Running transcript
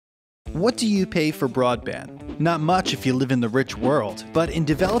What do you pay for broadband? Not much if you live in the rich world, but in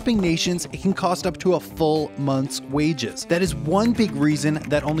developing nations, it can cost up to a full month's wages. That is one big reason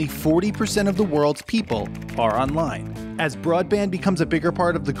that only 40% of the world's people are online. As broadband becomes a bigger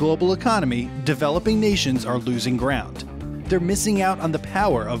part of the global economy, developing nations are losing ground. They're missing out on the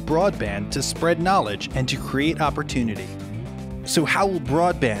power of broadband to spread knowledge and to create opportunity. So how will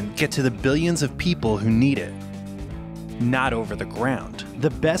broadband get to the billions of people who need it? Not over the ground.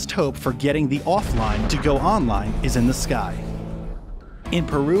 The best hope for getting the offline to go online is in the sky. In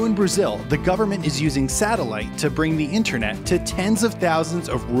Peru and Brazil, the government is using satellite to bring the internet to tens of thousands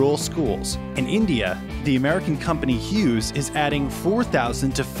of rural schools. In India, the American company Hughes is adding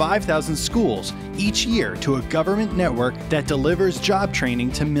 4,000 to 5,000 schools each year to a government network that delivers job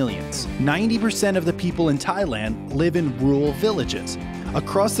training to millions. 90% of the people in Thailand live in rural villages.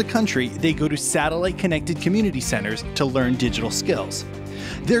 Across the country, they go to satellite-connected community centers to learn digital skills.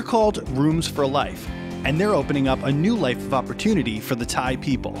 They're called Rooms for Life, and they're opening up a new life of opportunity for the Thai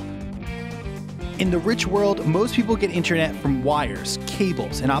people. In the rich world, most people get internet from wires,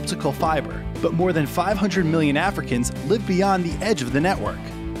 cables, and optical fiber, but more than 500 million Africans live beyond the edge of the network.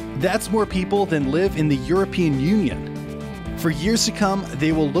 That's more people than live in the European Union. For years to come,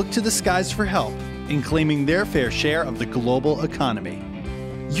 they will look to the skies for help in claiming their fair share of the global economy.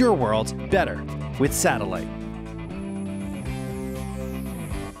 Your world better with satellite.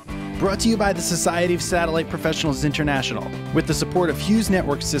 Brought to you by the Society of Satellite Professionals International, with the support of Hughes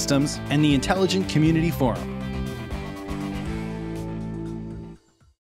Network Systems and the Intelligent Community Forum.